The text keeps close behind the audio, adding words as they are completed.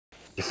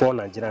before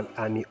Nigerian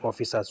Army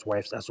Officers'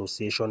 Wives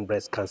Association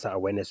Breast Cancer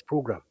Awareness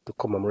Program to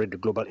commemorate the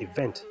global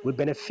event, with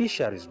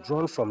beneficiaries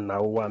drawn from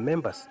NAOWA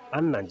members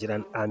and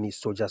Nigerian Army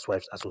Soldiers'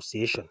 Wives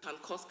Association. Can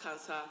cause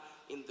cancer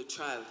in the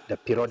child. The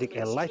periodic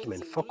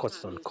enlightenment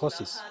focuses on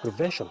causes,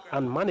 prevention,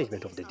 and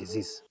management of the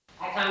disease.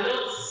 I cannot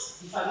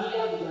be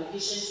familiar with my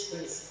patient's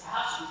breast.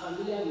 I have to be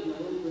familiar with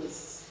my own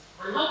breast.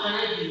 And how can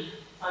I be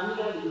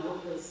familiar with my own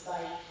breast?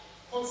 By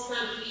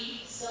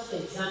constantly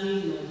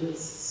self-examining my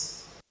breasts.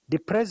 The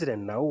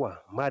president, NAOWA,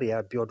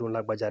 Maria Biodun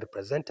Lagbaja,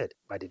 represented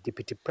by the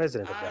deputy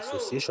president of the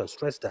association,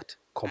 stressed that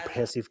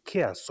comprehensive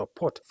care and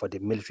support for the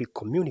military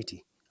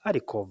community are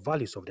the core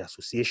values of the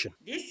association.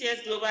 This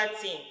year's global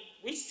theme,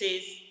 which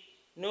says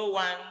no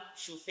one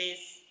should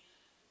face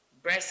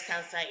breast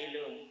cancer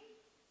alone,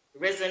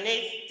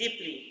 resonates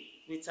deeply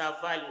with our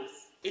values.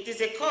 It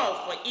is a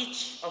call for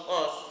each of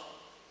us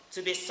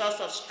to be a source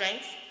of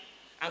strength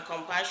and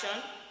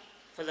compassion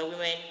for the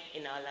women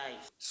in our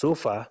lives. So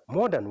far,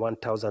 more than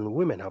 1,000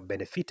 women have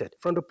benefited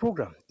from the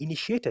program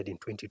initiated in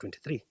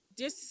 2023.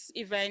 This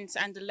event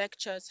and the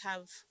lectures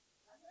have,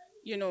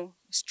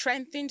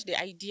 strengthened the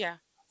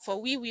idea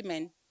for we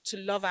women to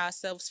love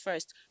ourselves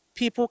first.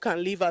 People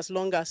can live as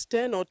long as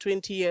 10 or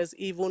 20 years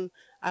even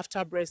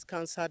after breast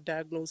cancer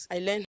diagnosis. I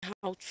learned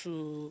how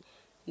to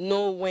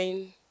know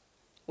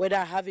whether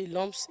I have a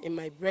lumps in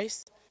my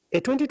breast. A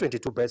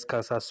 2022 breast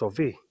cancer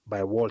survey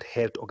by World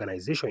Health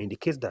Organization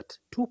indicates that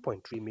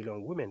 2.3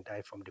 million women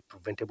die from the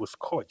preventable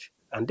scourge,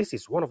 and this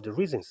is one of the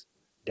reasons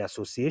the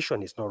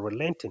association is not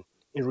relenting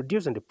in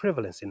reducing the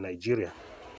prevalence in Nigeria.